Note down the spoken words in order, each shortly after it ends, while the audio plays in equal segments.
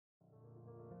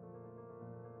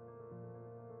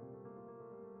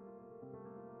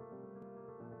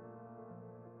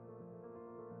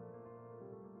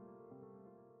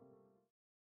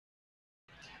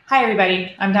Hi,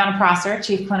 everybody. I'm Donna Prosser,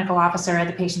 Chief Clinical Officer at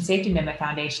the Patient Safety Amendment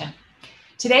Foundation.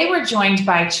 Today, we're joined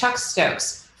by Chuck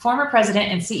Stokes, former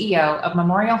president and CEO of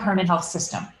Memorial Hermann Health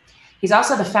System. He's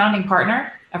also the founding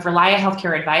partner of Relia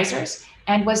Healthcare Advisors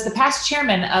and was the past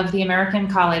chairman of the American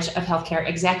College of Healthcare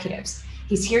Executives.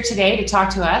 He's here today to talk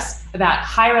to us about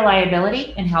high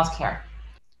reliability in healthcare.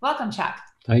 Welcome, Chuck.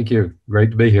 Thank you.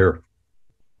 Great to be here.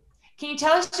 Can you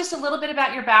tell us just a little bit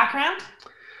about your background?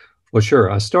 Well, sure.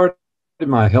 I started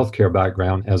my healthcare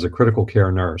background as a critical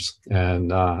care nurse,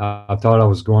 and I thought I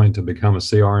was going to become a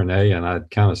CRNA, and I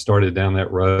kind of started down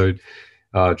that road,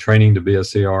 training to be a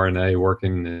CRNA,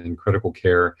 working in critical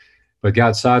care, but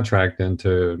got sidetracked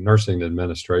into nursing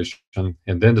administration,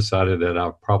 and then decided that I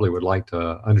probably would like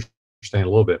to understand a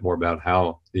little bit more about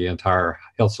how the entire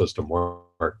health system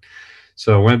worked.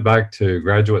 So I went back to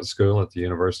graduate school at the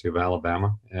University of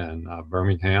Alabama in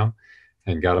Birmingham,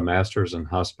 and got a master's in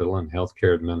hospital and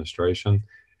healthcare administration,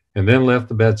 and then left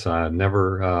the bedside.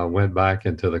 Never went back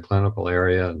into the clinical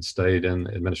area and stayed in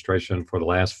administration for the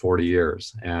last 40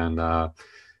 years. And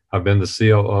I've been the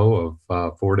COO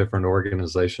of 4 different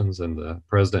organizations and the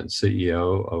president and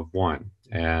CEO of one.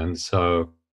 And so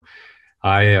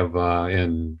I have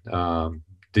in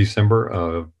December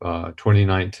of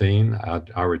 2019,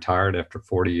 I retired after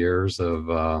 40 years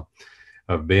of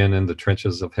being in the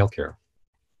trenches of healthcare.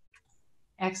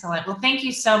 Excellent. Well, thank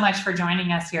you so much for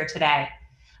joining us here today.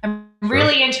 I'm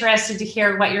really interested to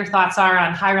hear what your thoughts are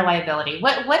on high reliability.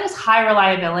 What does high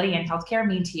reliability in healthcare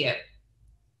mean to you?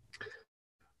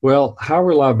 Well, high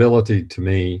reliability to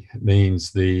me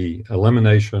means the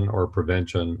elimination or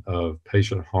prevention of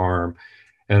patient harm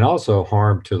and also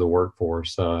harm to the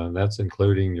workforce. And that's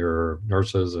including your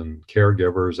nurses and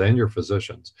caregivers and your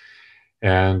physicians.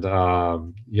 And,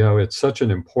 it's such an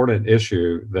important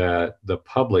issue that the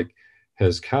public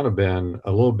has kind of been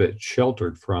a little bit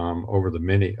sheltered from over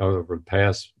the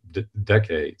past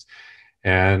decades.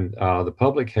 And the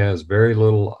public has very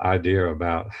little idea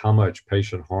about how much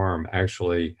patient harm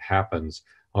actually happens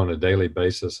on a daily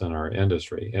basis in our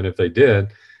industry. And if they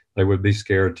did, they would be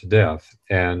scared to death.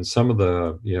 And some of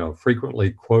the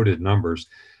frequently quoted numbers,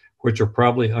 which are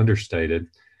probably understated,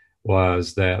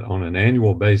 was that on an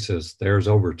annual basis, there's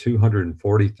over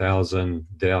 240,000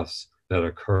 deaths that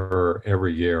occur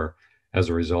every year as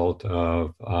a result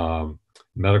of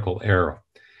medical error.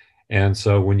 And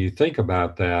so when you think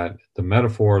about that, the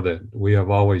metaphor that we have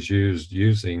always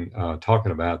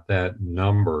talking about that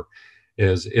number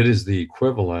is it is the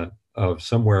equivalent of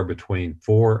somewhere between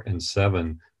 4 and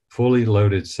 7 fully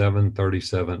loaded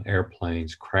 737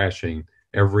 airplanes crashing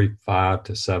every 5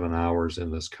 to 7 hours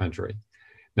in this country.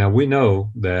 Now, we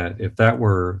know that if that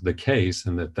were the case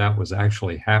and that was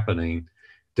actually happening,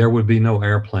 there would be no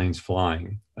airplanes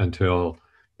flying until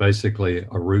basically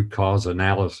a root cause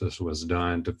analysis was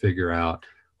done to figure out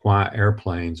why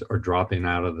airplanes are dropping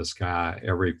out of the sky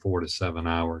every 4 to 7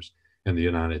 hours in the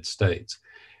United States.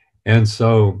 And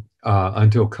so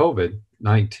until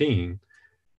COVID-19,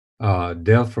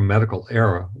 death from medical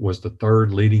error was the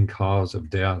 3rd leading cause of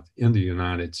death in the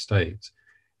United States.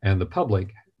 And the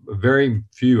public, very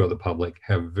few of the public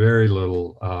have very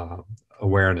little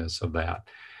awareness of that.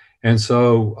 And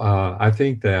so I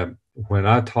think that when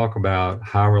I talk about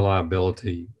high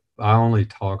reliability, I only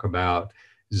talk about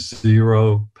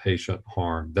 0 patient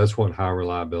harm. That's what high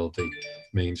reliability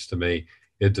means to me.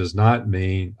 It does not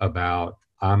mean about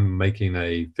I'm making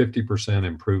a 50%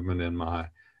 improvement in my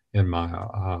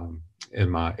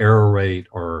error rate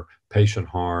or patient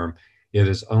harm. It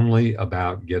is only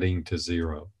about getting to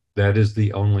 0. That is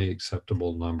the only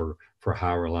acceptable number for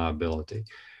high reliability.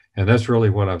 And that's really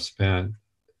what I've spent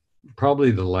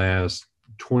probably the last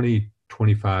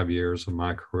 25 years of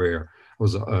my career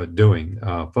was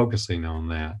focusing on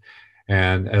that.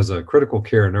 And as a critical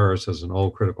care nurse, as an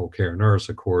old critical care nurse,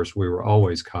 of course, we were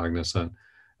always cognizant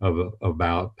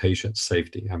about patient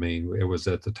safety. I mean, it was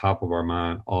at the top of our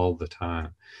mind all the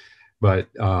time. But,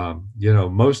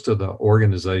 most of the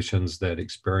organizations that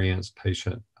experience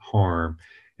patient harm,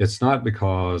 it's not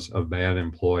because of bad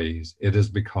employees. It is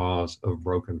because of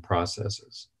broken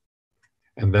processes.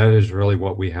 And that is really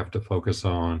what we have to focus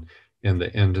on in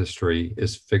the industry,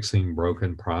 is fixing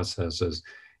broken processes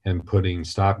and putting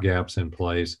stopgaps in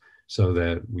place so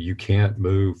that you can't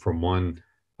move from one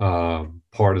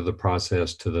part of the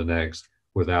process to the next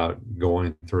without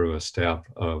going through a step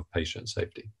of patient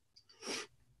safety.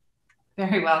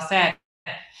 Very well said.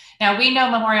 Now, we know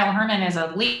Memorial Hermann is a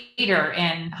leader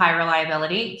in high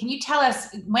reliability. Can you tell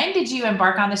us, when did you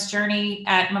embark on this journey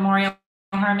at Memorial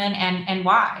Hermann and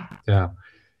why? Yeah.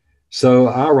 So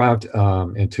I arrived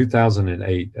in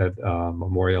 2008 at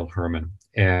Memorial Hermann,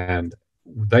 and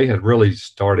they had really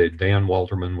started. Dan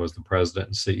Walterman was the president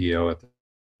and CEO at the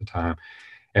time,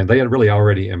 and they had really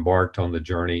already embarked on the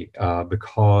journey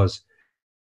because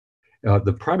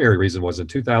the primary reason was in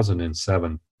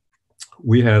 2007,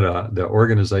 we had the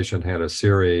organization had a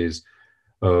series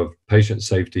of patient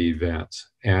safety events,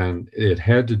 and it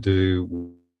had to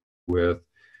do with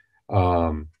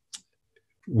um,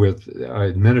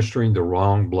 administering the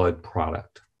wrong blood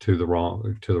product to the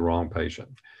wrong patient.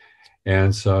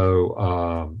 And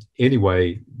so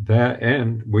anyway, that,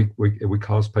 and we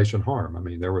caused patient harm. I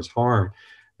mean, there was harm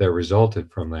that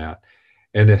resulted from that.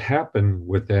 And it happened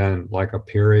within like a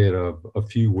period of a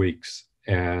few weeks.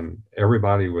 And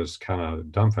everybody was kind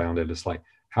of dumbfounded. It's like,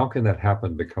 how can that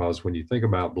happen? Because when you think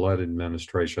about blood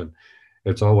administration,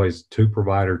 it's always two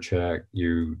provider check.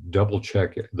 You double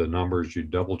check the numbers, you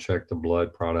double check the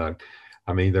blood product.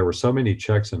 I mean, there were so many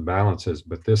checks and balances,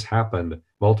 but this happened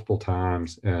multiple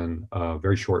times in a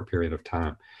very short period of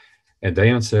time. And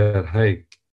Dan said, hey,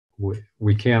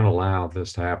 we can't allow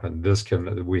this to happen.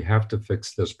 We have to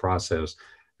fix this process.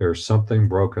 There's something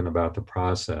broken about the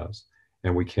process,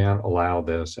 and we can't allow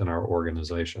this in our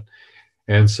organization.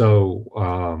 And so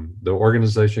the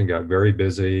organization got very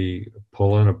busy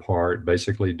pulling apart,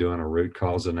 basically doing a root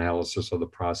cause analysis of the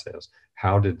process.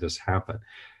 How did this happen?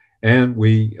 And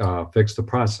we fixed the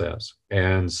process.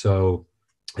 And so,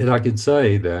 and I can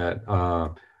say that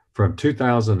from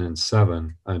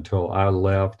 2007 until I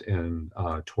left in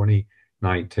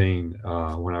 2019,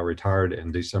 when I retired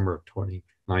in December of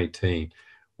 2019,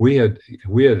 we had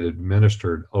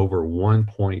administered over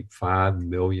 1.5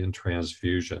 million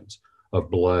transfusions of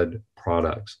blood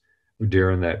products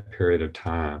during that period of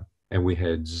time, and we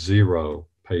had 0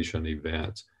 patient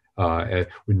events.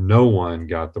 No one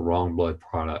got the wrong blood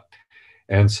product.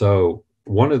 And so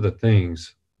one of the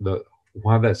things,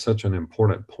 why that's such an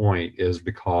important point is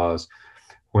because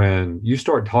when you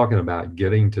start talking about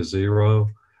getting to 0,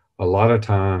 a lot of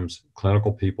times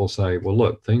clinical people say, well,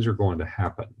 look, things are going to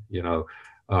happen.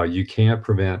 You can't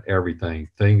prevent everything.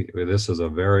 This is a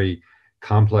very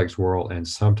complex world, and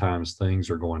sometimes things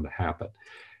are going to happen.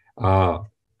 But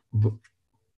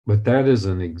that is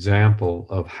an example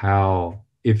of how,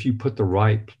 if you put the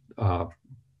right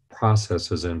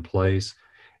processes in place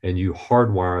and you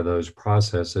hardwire those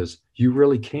processes, you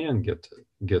really can get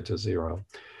to 0.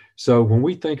 So when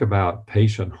we think about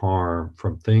patient harm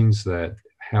from things that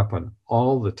happen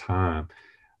all the time,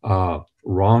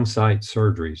 wrong site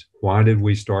surgeries. Why did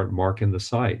we start marking the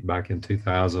site back in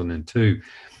 2002?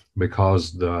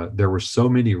 Because there were so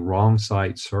many wrong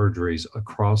site surgeries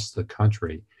across the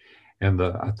country. And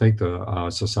I think the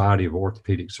Society of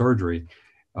Orthopedic Surgery,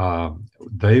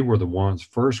 they were the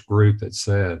first group that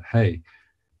said, hey,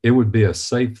 it would be a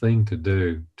safe thing to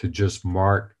do to just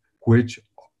mark which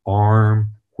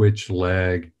arm, which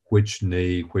leg, which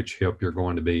knee, which hip you're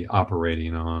going to be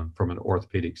operating on from an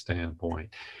orthopedic standpoint.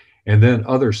 And then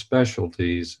other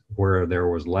specialties where there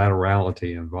was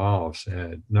laterality involved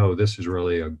said, no, this is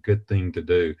really a good thing to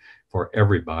do for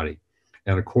everybody.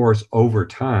 And of course, over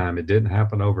time, it didn't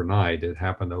happen overnight. It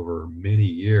happened over many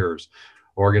years.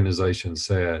 Organizations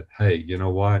said, hey, you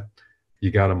know what? You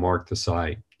got to mark the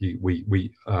site.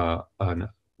 A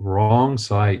wrong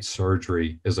site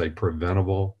surgery is a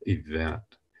preventable event.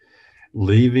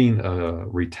 Leaving a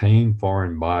retained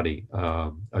foreign body,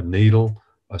 a needle,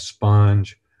 a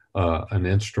sponge, an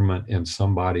instrument in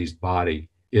somebody's body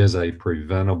is a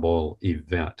preventable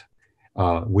event.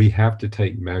 We have to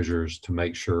take measures to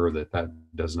make sure that that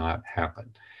does not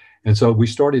happen. And so we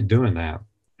started doing that.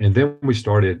 And then we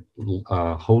started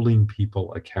holding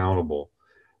people accountable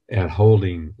and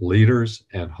holding leaders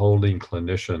and holding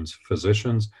clinicians,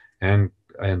 physicians and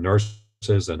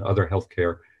nurses and other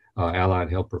healthcare allied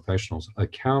health professionals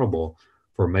accountable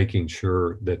for making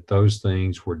sure that those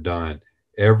things were done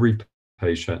every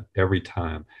patient, every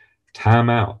time.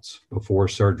 Timeouts before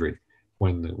surgery.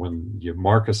 When you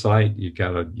mark a site,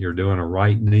 you're doing a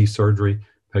right knee surgery,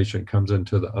 patient comes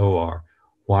into the OR.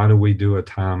 Why do we do a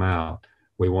timeout?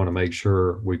 We want to make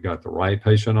sure we've got the right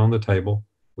patient on the table.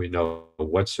 We know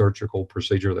what surgical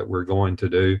procedure that we're going to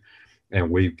do, and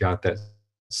we've got that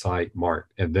site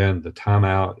marked. And then the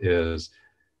timeout is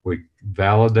we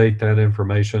validate that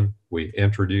information. We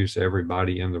introduce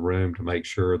everybody in the room to make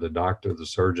sure the doctor, the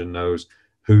surgeon knows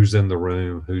who's in the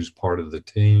room, who's part of the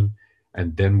team,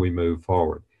 and then we move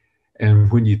forward.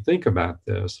 And when you think about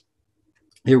this,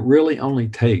 it really only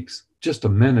takes just a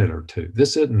minute or two.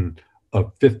 This isn't a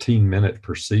 15-minute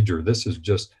procedure. This is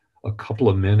just a couple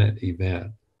of minute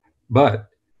event. But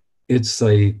it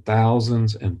saved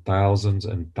thousands and thousands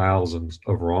and thousands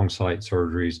of wrong site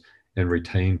surgeries and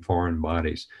retained foreign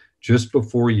bodies. just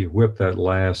before you whip that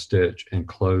last stitch and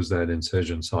close that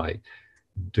incision site,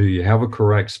 do you have a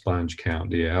correct sponge count?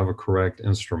 Do you have a correct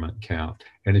instrument count?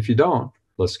 And if you don't,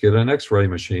 let's get an x-ray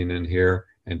machine in here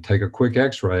and take a quick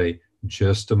x-ray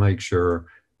just to make sure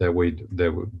that we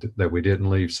didn't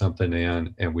leave something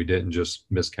in and we didn't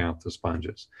just miscount the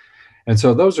sponges. And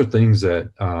so those are things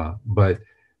that, but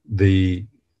the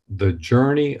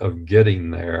journey of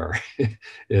getting there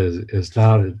is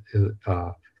not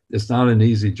it's not an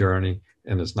easy journey,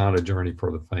 and it's not a journey for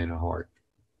the faint of heart.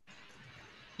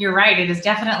 You're right. It is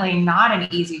definitely not an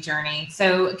easy journey.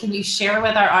 So can you share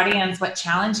with our audience what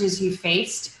challenges you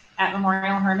faced at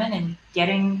Memorial Hermann in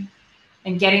getting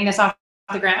this off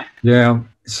the ground? Yeah.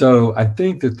 So I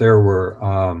think that there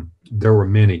were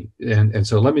many. And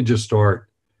so let me just start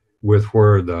with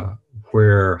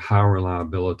where high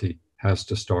reliability has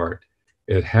to start.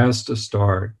 It has to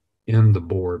start in the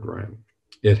boardroom.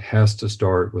 It has to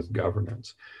start with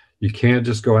governance. You can't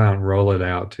just go out and roll it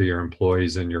out to your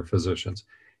employees and your physicians.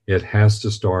 It has to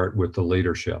start with the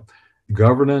leadership.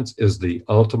 Governance is the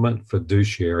ultimate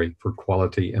fiduciary for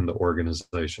quality in the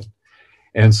organization.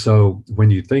 And so when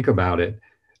you think about it,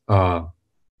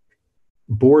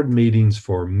 board meetings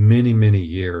for many, many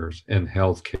years in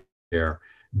healthcare,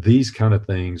 these kind of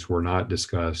things were not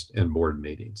discussed in board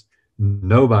meetings.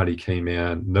 Nobody came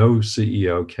in, no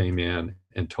CEO came in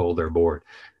and told their board,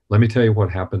 let me tell you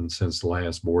what happened since the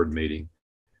last board meeting.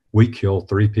 We killed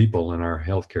 3 people in our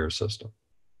healthcare system.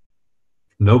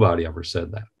 Nobody ever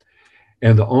said that.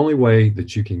 And the only way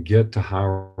that you can get to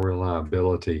high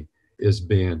reliability is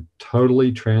being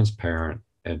totally transparent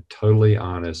and totally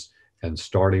honest and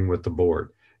starting with the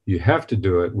board. You have to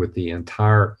do it with the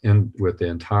entire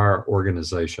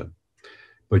organization,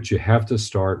 but you have to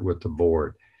start with the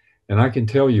board. And I can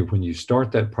tell you, when you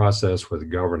start that process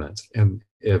with governance, and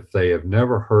if they have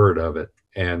never heard of it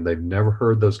and they've never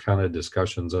heard those kind of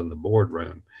discussions in the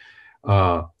boardroom,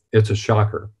 it's a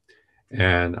shocker.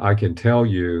 And I can tell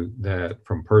you that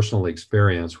from personal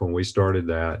experience, when we started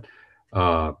that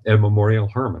at Memorial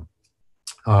Hermann,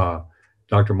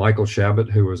 Dr. Michael Shabbat,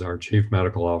 who was our chief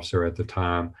medical officer at the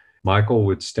time, Michael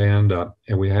would stand up,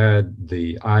 and we had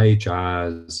the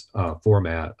IHI's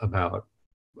format about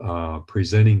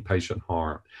presenting patient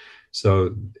harm.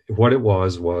 So what it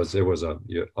was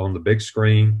on the big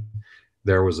screen,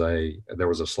 there was a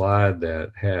slide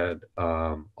that had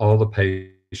all the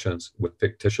patients with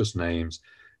fictitious names,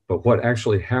 but what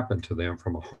actually happened to them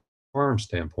from a harm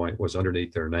standpoint was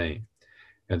underneath their name.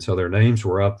 And so their names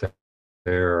were up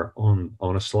there on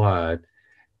a slide,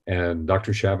 and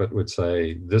Dr. Shabbat would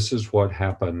say, this is what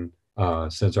happened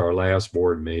since our last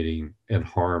board meeting in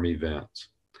harm events.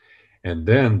 And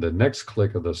then the next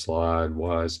click of the slide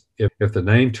was, if the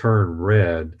name turned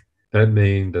red, that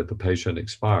means that the patient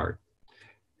expired.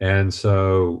 And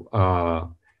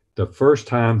so the first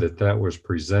time that was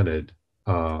presented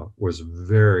was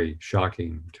very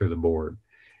shocking to the board.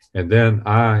 And then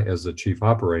I, as the chief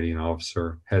operating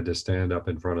officer, had to stand up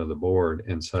in front of the board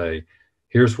and say,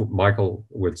 here's what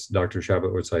Dr.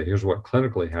 Shabbat would say, here's what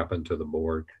clinically happened to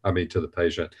the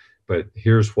patient, but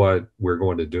here's what we're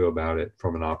going to do about it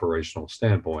from an operational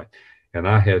standpoint. And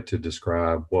I had to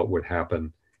describe what would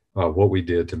happen, what we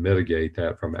did to mitigate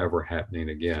that from ever happening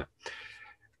again.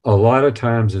 A lot of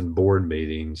times in board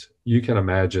meetings, you can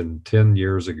imagine 10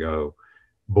 years ago,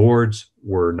 boards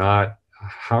were not,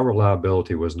 high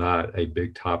reliability was not a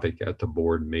big topic at the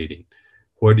board meeting.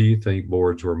 What do you think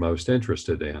boards were most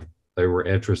interested in? They were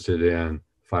interested in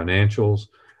financials,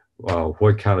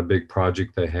 what kind of big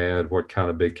project they had, what kind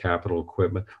of big capital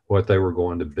equipment, what they were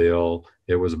going to build.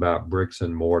 It was about bricks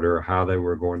and mortar, how they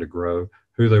were going to grow,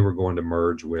 who they were going to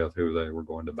merge with, who they were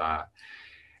going to buy.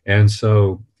 And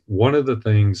so one of the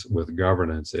things with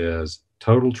governance is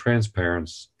total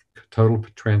transparency,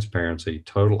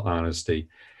 total honesty.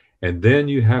 And then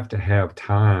you have to have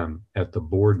time at the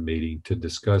board meeting to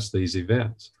discuss these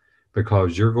events,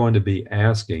 because you're going to be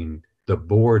asking the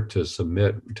board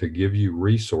to give you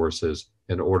resources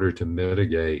in order to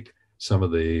mitigate some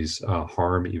of these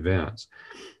harm events.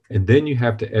 And then you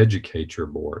have to educate your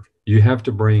board. You have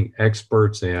to bring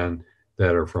experts in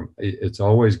that are it's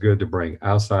always good to bring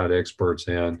outside experts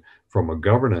in from a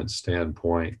governance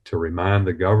standpoint to remind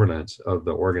the governance of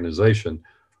the organization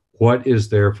what is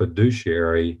their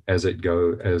fiduciary as it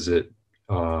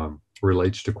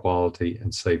relates to quality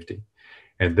and safety.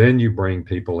 And then you bring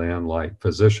people in like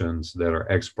physicians that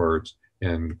are experts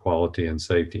in quality and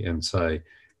safety and say,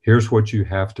 here's what you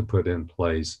have to put in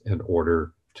place in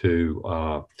order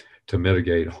to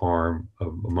mitigate harm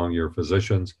among your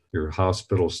physicians, your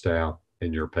hospital staff,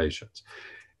 and your patients.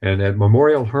 And at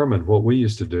Memorial Hermann, what we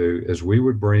used to do is we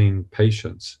would bring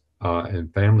patients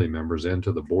and family members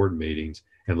into the board meetings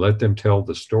and let them tell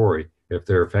the story if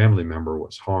their family member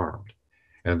was harmed.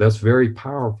 And that's very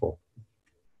powerful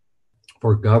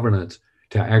for governance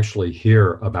to actually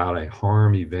hear about a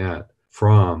harm event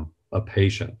from a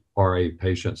patient or a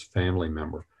patient's family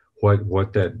member,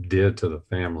 what that did to the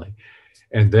family.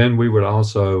 And then we would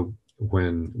also,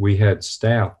 when we had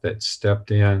staff that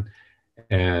stepped in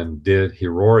and did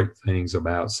heroic things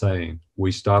about saying,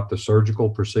 we stopped the surgical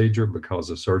procedure because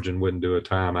the surgeon wouldn't do a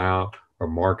timeout or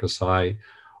mark a site,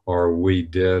 or we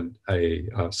did a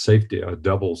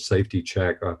double safety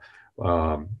check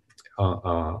on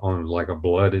like a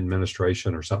blood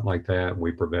administration or something like that, and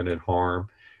we prevented harm.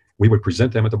 We would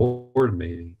present them at the board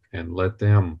meeting and let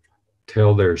them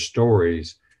tell their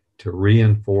stories to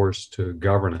reinforce to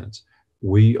governance,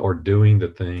 we are doing the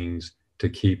things to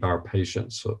keep our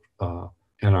patients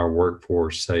and our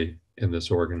workforce safe in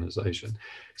this organization.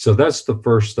 So that's the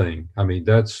first thing. I mean,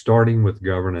 that's starting with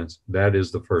governance. That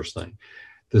is the first thing.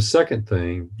 The second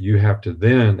thing, you have to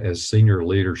then, as senior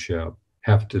leadership,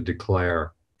 have to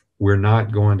declare, we're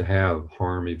not going to have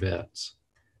harm events.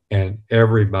 And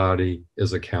everybody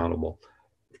is accountable.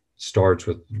 Starts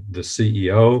with the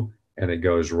CEO, and it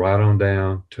goes right on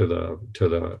down to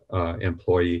the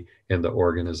employee in the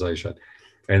organization.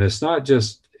 And it's not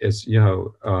just, it's,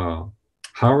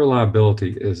 high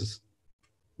reliability is,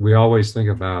 we always think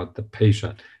about the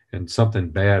patient and something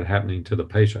bad happening to the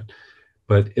patient,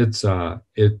 but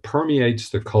it permeates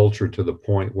the culture to the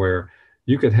point where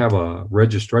you could have a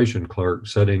registration clerk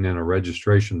sitting in a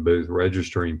registration booth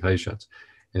registering patients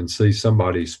and see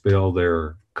somebody spill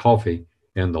their coffee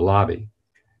in the lobby.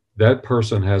 That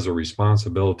person has a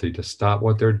responsibility to stop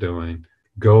what they're doing,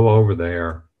 go over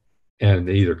there, and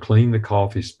either clean the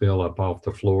coffee spill up off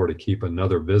the floor to keep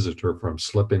another visitor from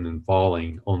slipping and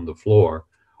falling on the floor,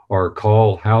 or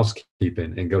call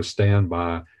housekeeping and go stand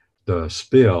by the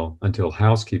spill until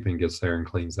housekeeping gets there and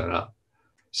cleans that up.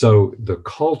 So the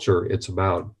culture, it's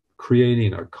about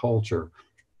creating a culture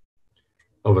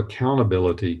of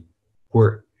accountability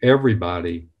where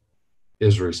everybody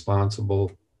is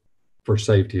responsible for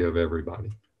safety of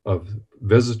everybody, of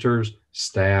visitors,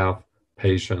 staff,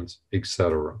 patients,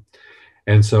 etc.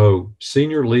 And so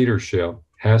senior leadership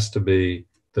has to be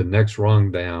the next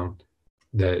rung down,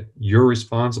 that you're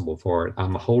responsible for it.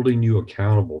 I'm holding you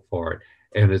accountable for it.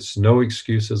 And it's no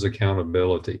excuses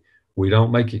accountability. We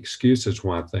don't make excuses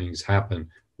why things happen.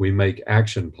 We make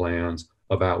action plans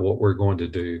about what we're going to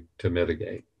do to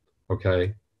mitigate.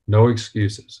 Okay? No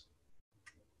excuses.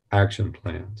 Action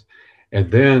plans.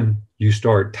 And then you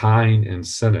start tying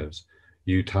incentives.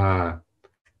 You tie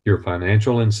your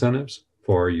financial incentives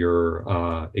for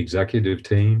your executive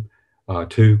team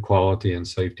to quality and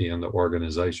safety in the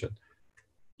organization.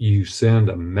 You send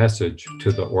a message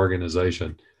to the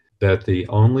organization that the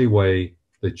only way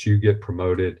that you get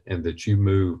promoted and that you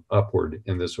move upward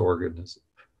in this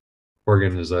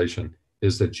organization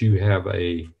is that you have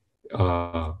a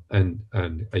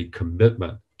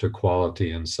commitment to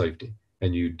quality and safety,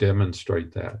 and you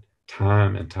demonstrate that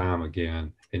time and time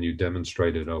again, and you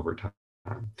demonstrate it over time.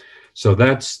 So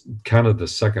that's kind of the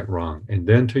second rung. And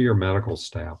then to your medical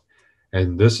staff,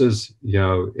 and this is,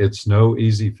 it's no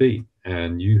easy feat,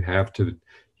 and you have to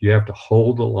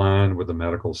hold the line with the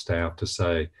medical staff to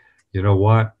say, you know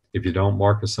what, if you don't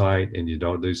mark a site and you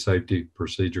don't do safety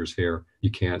procedures here, you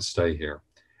can't stay here.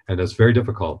 And that's very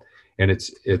difficult. And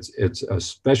it's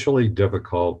especially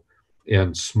difficult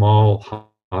in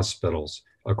small hospitals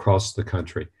across the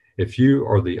country. If you're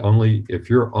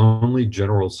only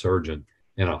general surgeon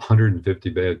in a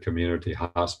 150-bed community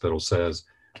hospital says,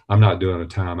 I'm not doing a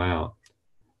timeout,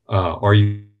 are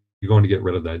you going to get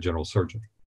rid of that general surgeon?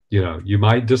 You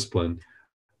might discipline,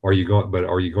 are you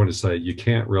going to say you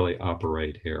can't really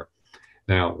operate here?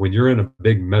 Now, when you're in a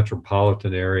big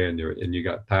metropolitan area and you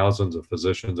got thousands of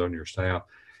physicians on your staff,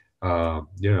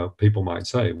 people might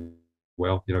say,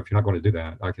 well, if you're not going to do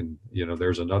that, I can,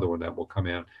 there's another one that will come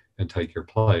in and take your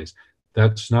place.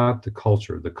 That's not the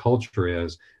culture. The culture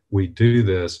is, we do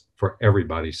this for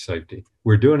everybody's safety.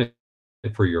 We're doing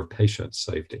it for your patient's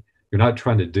safety. You're not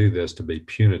trying to do this to be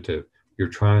punitive. You're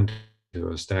trying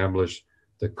to establish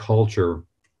the culture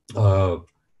of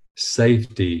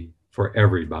safety for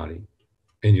everybody.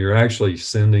 And you're actually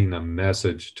sending a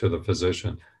message to the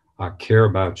physician. I care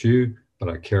about you, but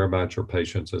I care about your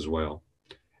patients as well.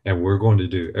 And we're going to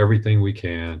do everything we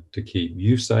can to keep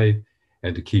you safe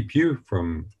and to keep you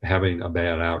from having a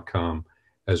bad outcome,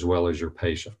 as well as your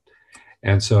patient.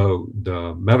 And so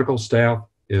the medical staff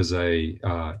is and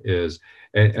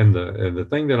the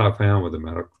thing that I found with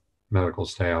the medical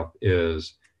staff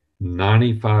is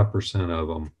 95% of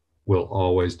them will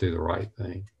always do the right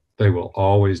thing. they will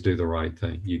always do the right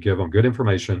thing. You give them good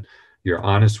information, you're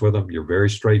honest with them, you're very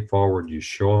straightforward, you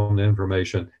show them the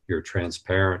information, you're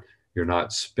transparent, you're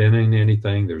not spinning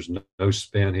anything, there's no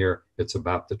spin here. It's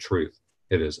about the truth.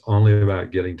 It is only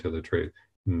about getting to the truth.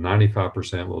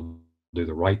 95% will do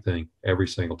the right thing every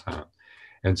single time.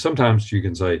 And sometimes you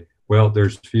can say, well,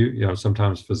 there's few, you know,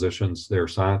 sometimes physicians, they're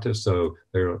scientists, so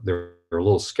they're a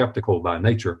little skeptical by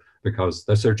nature because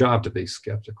that's their job to be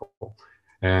skeptical.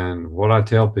 And what I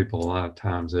tell people a lot of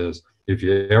times is, if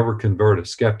you ever convert a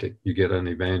skeptic, you get an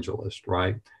evangelist,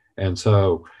 right? And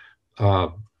so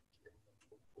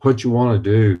what you want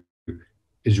to do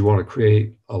is you want to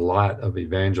create a lot of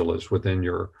evangelists within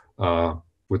your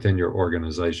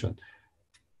organization.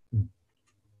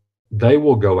 They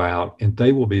will go out and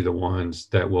they will be the ones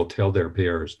that will tell their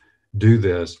peers, do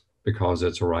this because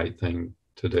it's the right thing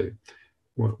to do.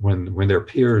 When their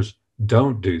peers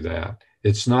don't do that,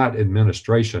 it's not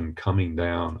administration coming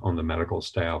down on the medical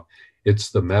staff. It's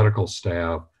the medical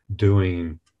staff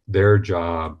doing their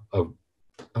job of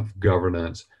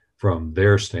governance from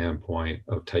their standpoint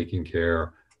of taking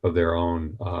care of their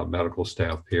own medical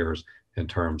staff peers in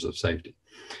terms of safety.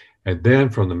 And then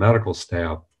from the medical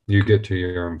staff, you get to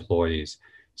your employees.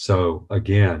 So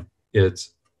again,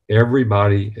 it's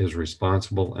everybody is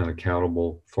responsible and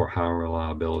accountable for high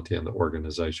reliability in the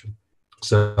organization.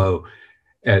 So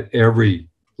at every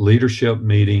leadership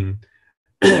meeting,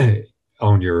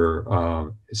 on your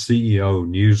CEO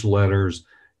newsletters,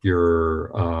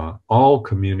 your all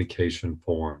communication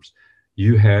forms,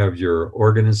 you have your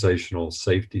organizational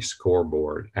safety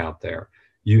scoreboard out there.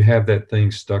 You have that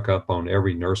thing stuck up on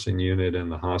every nursing unit in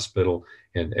the hospital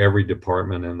and every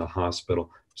department in the hospital.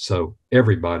 So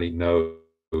everybody knows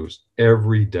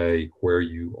every day where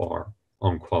you are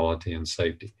on quality and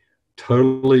safety.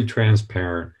 Totally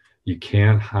transparent. You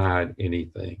can't hide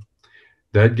anything.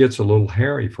 That gets a little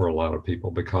hairy for a lot of people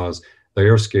because they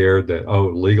are scared that, oh,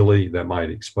 legally that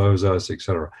might expose us, et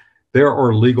cetera. There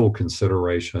are legal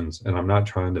considerations, and I'm not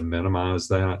trying to minimize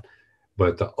that,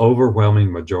 but the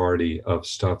overwhelming majority of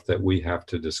stuff that we have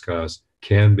to discuss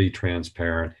can be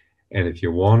transparent. And if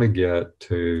you want to get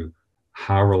to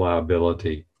high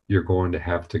reliability, you're going to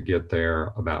have to get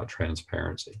there about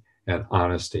transparency and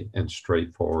honesty and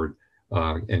straightforward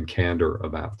and candor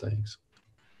about things.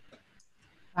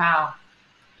 Wow.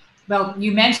 Well,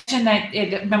 you mentioned that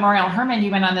at Memorial Hermann,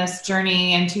 you went on this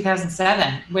journey in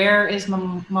 2007. Where is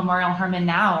Memorial Hermann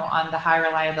now on the high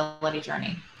reliability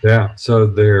journey? Yeah, so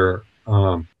they're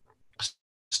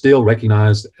still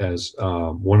recognized as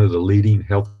one of the leading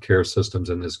healthcare systems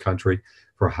in this country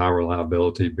for high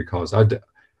reliability because I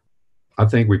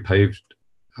think we paved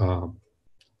the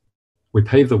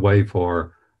way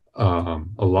for a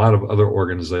lot of other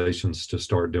organizations to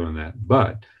start doing that.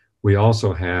 But we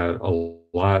also had a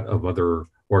lot of other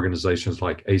organizations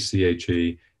like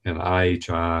ACHE and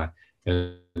IHI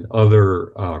and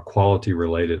other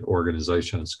quality-related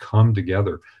organizations come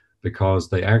together because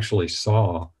they actually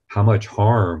saw how much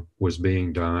harm was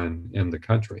being done in the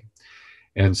country.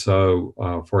 And so,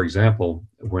 for example,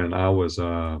 when I was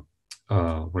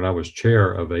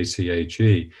chair of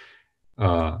ACHE,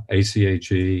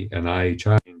 ACHE and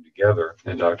IHI came together,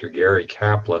 and Dr. Gary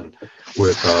Kaplan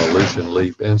with Lucian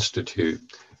Leap Institute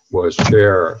was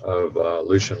chair of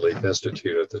Lucian Leap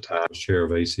Institute at the time, chair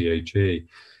of ACHE.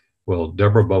 Well,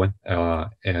 Deborah Bowen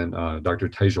and Dr.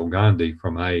 Tejal Gandhi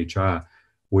from IHI,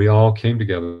 we all came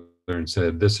together and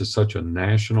said, this is such a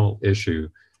national issue.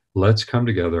 Let's come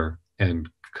together and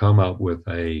come up with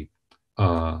a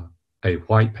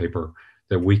white paper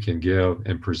that we can give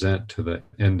and present to the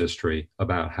industry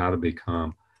about how to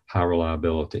become high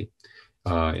reliability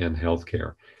in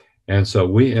healthcare. And so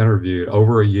we interviewed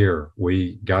over a year.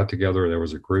 We got together, there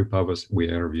was a group of us, we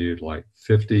interviewed like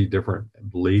 50 different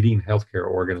leading healthcare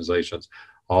organizations,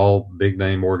 all big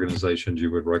name organizations,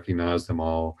 you would recognize them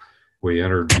all. We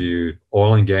interviewed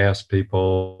oil and gas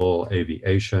people,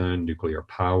 aviation, nuclear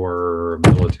power,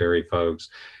 military folks.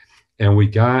 And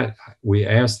we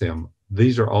asked them,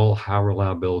 these are all high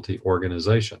reliability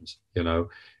organizations. You know,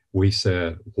 we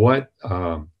said,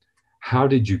 how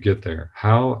did you get there?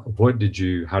 How did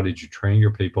you train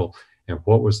your people? And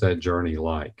what was that journey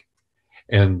like?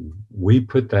 And we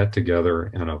put that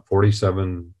together in a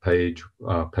 47-page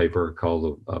paper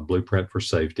called the Blueprint for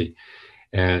Safety.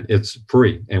 And it's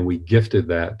free. And we gifted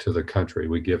that to the country.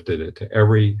 We gifted it to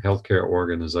every healthcare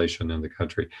organization in the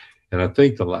country. And I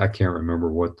think I can't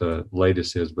remember what the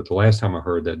latest is, but the last time I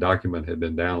heard that document had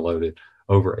been downloaded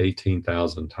over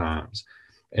 18,000 times.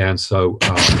 And so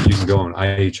you can go on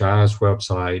IHI's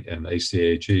website and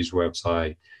ACHE's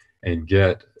website and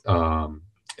get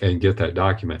and get that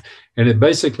document. And it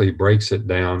basically breaks it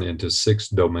down into 6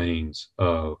 domains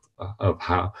of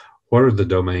what are the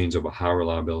domains of a high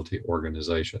reliability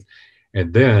organization.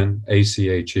 And then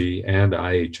ACHE and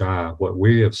IHI, what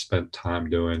we have spent time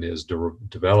doing is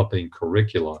developing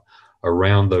curricula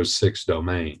around those 6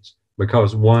 domains.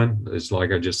 Because one is,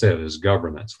 like I just said, is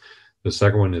governance. The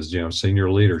second one is,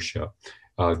 senior leadership,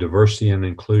 diversity and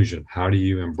inclusion. How do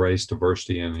you embrace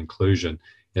diversity and inclusion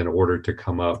in order to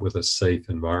come up with a safe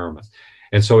environment?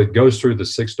 And so it goes through the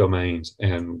 6 domains,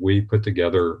 and we put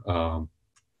together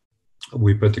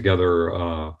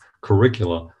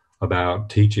curricula about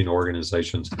teaching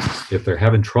organizations, if they're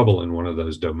having trouble in one of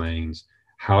those domains,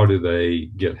 how do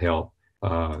they get help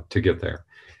to get there?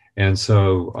 And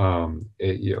so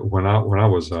when I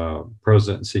was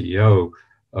president and CEO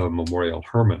of Memorial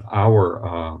Hermann,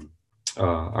 our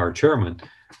chairman,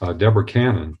 Deborah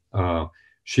Cannon,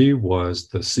 she was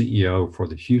the CEO for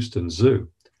the Houston Zoo.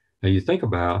 Now you think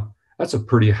about, that's a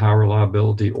pretty high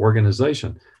reliability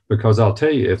organization, because I'll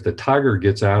tell you, if the tiger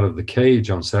gets out of the cage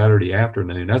on Saturday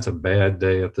afternoon, that's a bad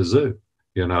day at the zoo,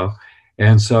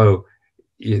 And so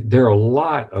there are a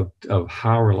lot of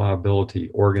high reliability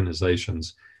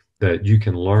organizations that you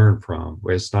can learn from.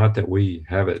 It's not that we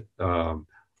have it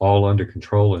all under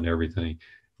control and everything,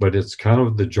 but it's kind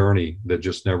of the journey that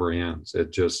just never ends.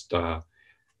 It's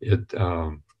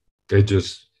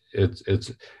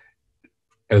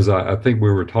as I think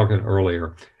we were talking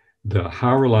earlier, the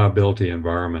high reliability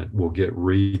environment will get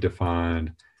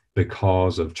redefined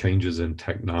because of changes in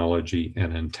technology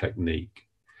and in technique.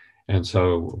 And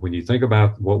so when you think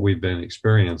about what we've been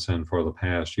experiencing for the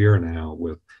past year now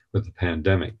with the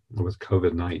pandemic, with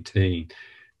COVID-19,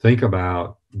 think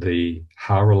about the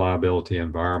high reliability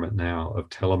environment now of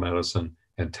telemedicine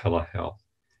and telehealth,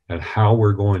 and how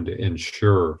we're going to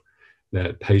ensure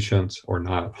that patients are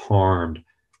not harmed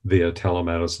via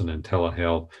telemedicine and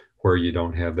telehealth, where you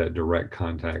don't have that direct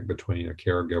contact between a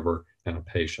caregiver and a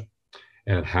patient,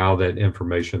 and how that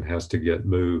information has to get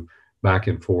moved back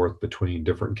and forth between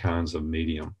different kinds of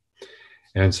medium.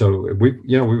 And so we've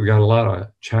got a lot of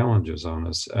challenges on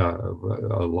us,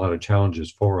 a lot of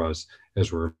challenges for us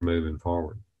as we're moving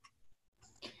forward.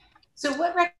 So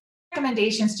what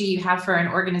recommendations do you have for an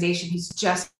organization who's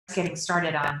just getting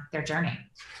started on their journey?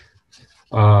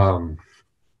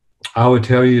 I would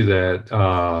tell you that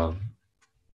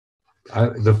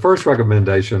the first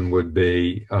recommendation would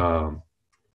be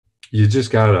you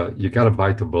gotta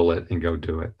bite the bullet and go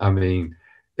do it. I mean,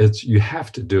 you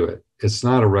have to do it. It's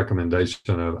not a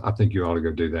recommendation of, I think you ought to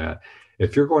go do that.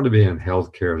 If you're going to be in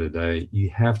healthcare today, you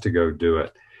have to go do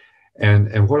it.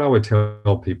 And what I would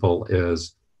tell people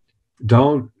is,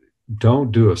 don't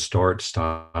do a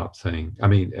start-stop thing. I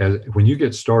mean, when you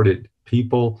get started,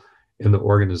 people in the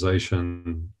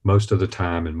organization, most of the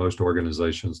time in most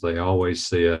organizations, they always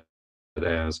see it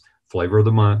as flavor of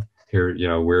the month. Here,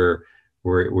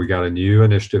 we got a new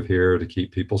initiative here to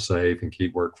keep people safe and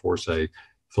keep workforce safe.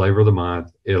 Flavor of the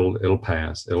month, it'll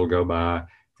pass, it'll go by,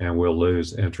 and we'll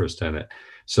lose interest in it.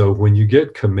 So when you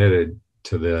get committed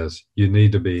to this, you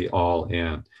need to be all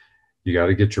in. You got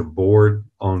to get your board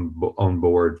on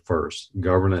board first.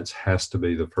 Governance has to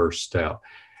be the first step.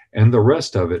 And the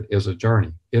rest of it is a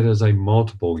journey. It is a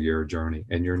multiple year journey,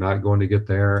 and you're not going to get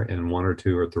there in 1 or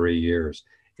 2 or 3 years.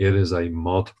 It is a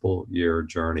multiple year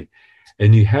journey,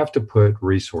 and you have to put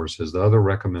resources. The other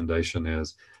recommendation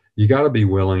is you got to be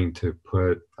willing to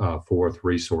put forth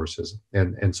resources.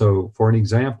 And so for an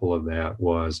example of that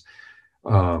was,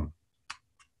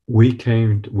 we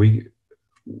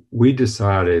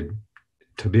decided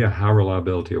to be a high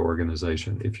reliability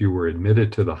organization. If you were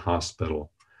admitted to the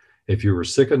hospital, if you were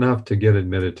sick enough to get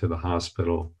admitted to the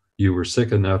hospital, you were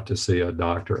sick enough to see a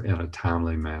doctor in a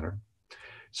timely manner.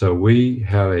 So we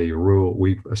had a rule,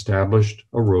 we established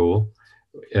a rule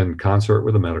in concert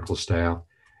with the medical staff,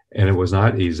 and it was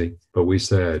not easy, but we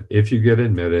said, if you get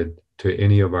admitted to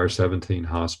any of our 17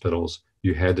 hospitals,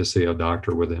 you had to see a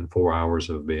doctor within 4 hours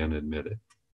of being admitted.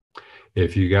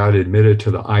 If you got admitted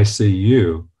to the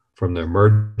ICU from the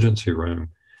emergency room,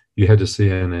 you had to see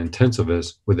an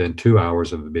intensivist within 2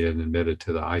 hours of being admitted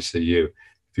to the ICU.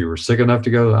 If you were sick enough to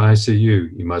go to the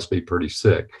ICU, you must be pretty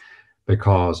sick,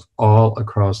 because all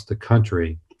across the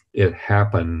country, it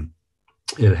happens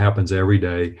every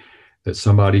day that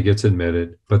somebody gets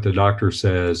admitted, but the doctor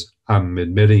says, I'm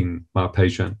admitting my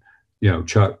patient,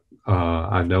 Chuck,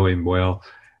 I know him well.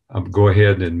 Go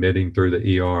ahead and admit him through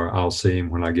the ER. I'll see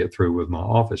him when I get through with my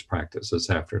office practice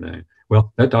this afternoon.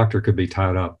 Well, that doctor could be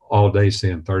tied up all day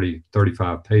seeing 30,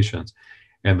 35 patients,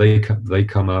 and they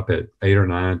come up at 8 or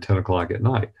 9, 10 o'clock at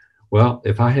night. Well,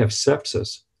 if I have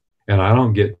sepsis and I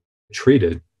don't get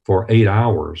treated for 8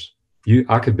 hours,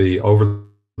 I could be over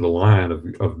the line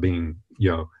of being,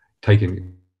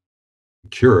 taken,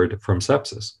 cured from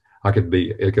sepsis. It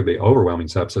could be overwhelming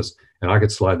sepsis, and I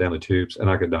could slide down the tubes and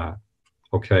I could die.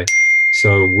 Okay. So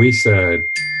we said,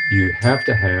 you have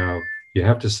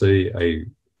to see a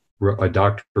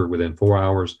doctor within 4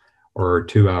 hours or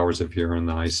 2 hours if you're in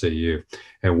the ICU.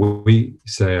 And we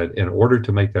said, in order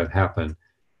to make that happen,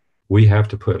 we have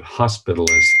to put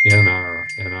hospitalists in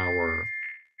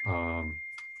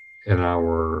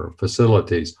our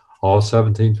facilities. All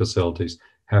 17 facilities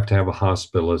have to have a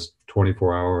hospitalist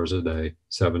 24 hours a day,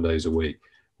 7 days a week.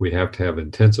 We have to have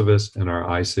intensivists in our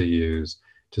ICUs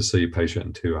to see a patient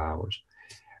in 2 hours.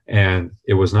 And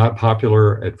it was not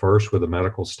popular at first with the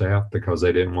medical staff because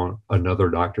they didn't want another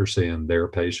doctor seeing their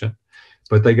patient,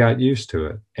 but they got used to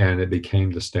it and it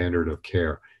became the standard of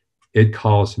care. It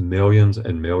costs millions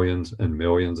and millions and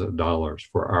millions of dollars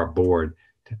for our board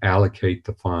to allocate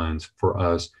the funds for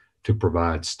us to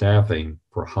provide staffing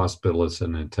for hospitalists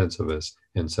and intensivists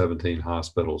in 17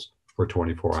 hospitals for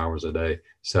 24 hours a day,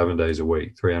 7 days a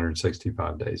week,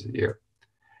 365 days a year.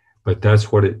 But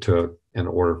that's what it took in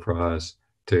order for us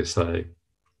to say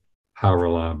high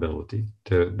reliability,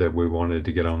 that we wanted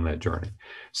to get on that journey.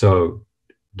 So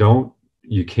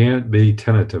you can't be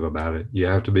tentative about it. You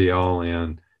have to be all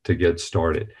in to get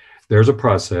started. There's a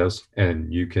process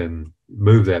and you can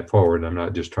move that forward. I'm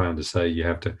not just trying to say you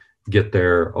have to get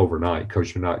there overnight,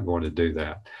 because you're not going to do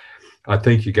that. I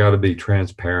think you got to be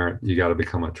transparent. You got to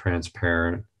become a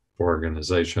transparent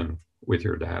organization with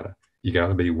your data. You got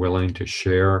to be willing to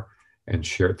share and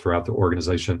share it throughout the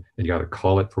organization. And you got to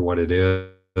call it for what it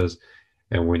is.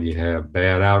 And when you have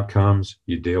bad outcomes,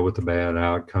 you deal with the bad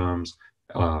outcomes.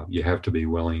 You have to be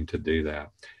willing to do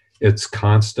that. It's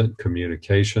constant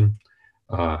communication.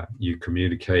 You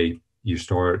communicate, you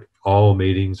start all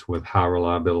meetings with high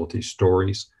reliability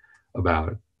stories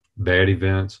about bad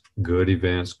events,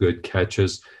 good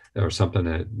catches, or something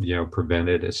that,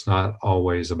 prevented. It's not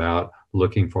always about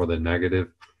looking for the negative,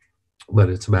 but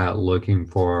it's about looking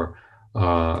for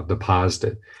the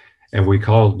positive. And we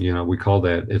call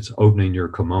that, it's opening your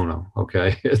kimono.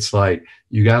 Okay. It's like,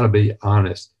 you got to be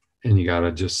honest and you got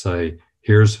to just say,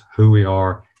 here's who we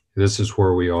are. This is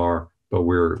where we are, but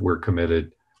we're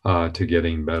committed to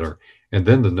getting better. And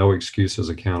then the no excuses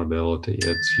accountability.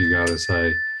 It's, you got to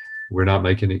say, we're not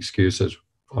making excuses.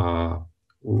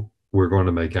 We're going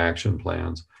to make action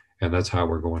plans. And that's how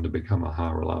we're going to become a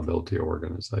high reliability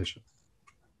organization.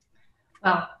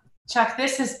 Well, Chuck,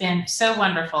 this has been so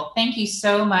wonderful. Thank you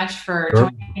so much for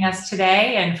joining us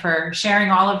today and for sharing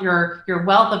all of your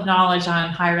wealth of knowledge on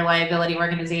high reliability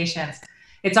organizations.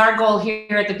 It's our goal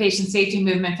here at the Patient Safety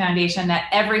Movement Foundation that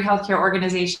every healthcare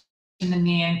organization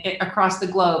across the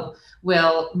globe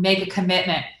will make a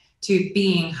commitment to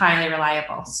being highly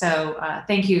reliable. So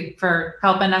thank you for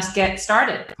helping us get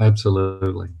started.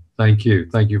 Absolutely. Thank you.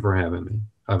 Thank you for having me.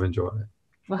 I've enjoyed it.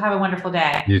 Well, have a wonderful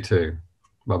day. You too.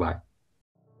 Bye-bye.